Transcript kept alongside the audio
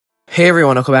Hey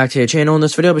everyone, welcome back to the channel. In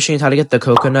this video, I'll be showing you how to get the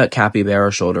Coconut Capybara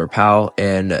Shoulder Pet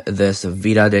in this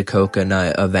Vita de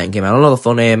Coconut event game. I don't know the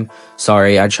full name.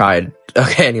 Sorry, I tried.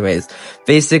 Okay, anyways,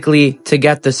 basically, to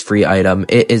get this free item,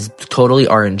 it is totally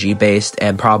RNG based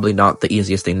and probably not the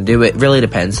easiest thing to do. It really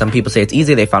depends. Some people say it's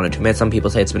easy, they found it in 2 minutes. Some people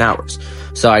say it's been hours.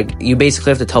 So you basically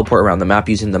have to teleport around the map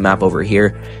using the map over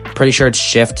here. Pretty sure it's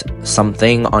shift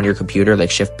something on your computer, like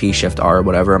shift P, shift R,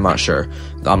 whatever. I'm not sure.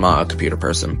 I'm not a computer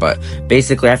person, but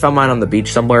basically, I found mine on the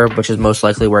beach somewhere, which is most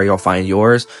likely where you'll find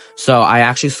yours. So I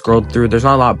actually scrolled through. There's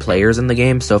not a lot of players in the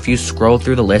game, so if you scroll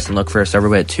through the list and look for a server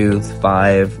with 2,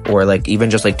 5, or like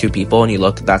even just like 2 people, and you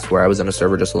look, that's where I was in a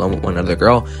server just alone with one other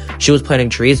girl. She was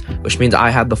planting trees, which means I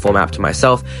had the full map to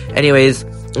myself. Anyways,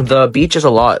 the beach is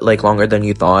a lot like longer than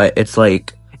you thought. It's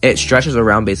like it stretches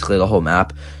around basically the whole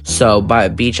map. So by a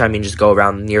beach, I mean just go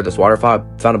around near this waterfall.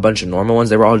 I found a bunch of normal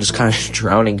ones. They were all just kind of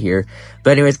drowning here.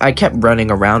 But anyways, I kept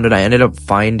running around it. I ended up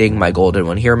finding my golden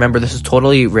one here. Remember, this is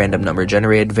totally random number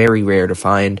generated. Very rare to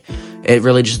find. It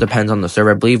really just depends on the server.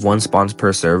 I believe 1 spawns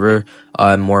per server.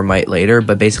 More might later.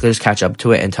 But basically just catch up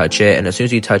to it and touch it. And as soon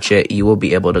as you touch it, you will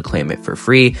be able to claim it for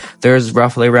free. There's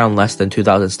roughly around less than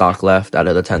 2,000 stock left out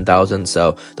of the 10,000.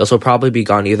 So this will probably be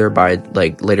gone either by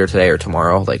like later today or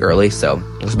tomorrow, like early. So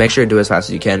just make sure to do it as fast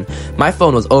as you can. My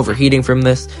phone was overheating from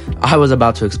this. I was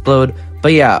about to explode.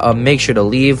 But yeah, make sure to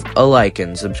leave a like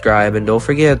and subscribe, and don't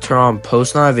forget to turn on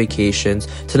post notifications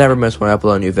to never miss when I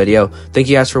upload a new video. Thank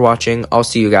you guys for watching. I'll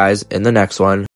see you guys in the next one.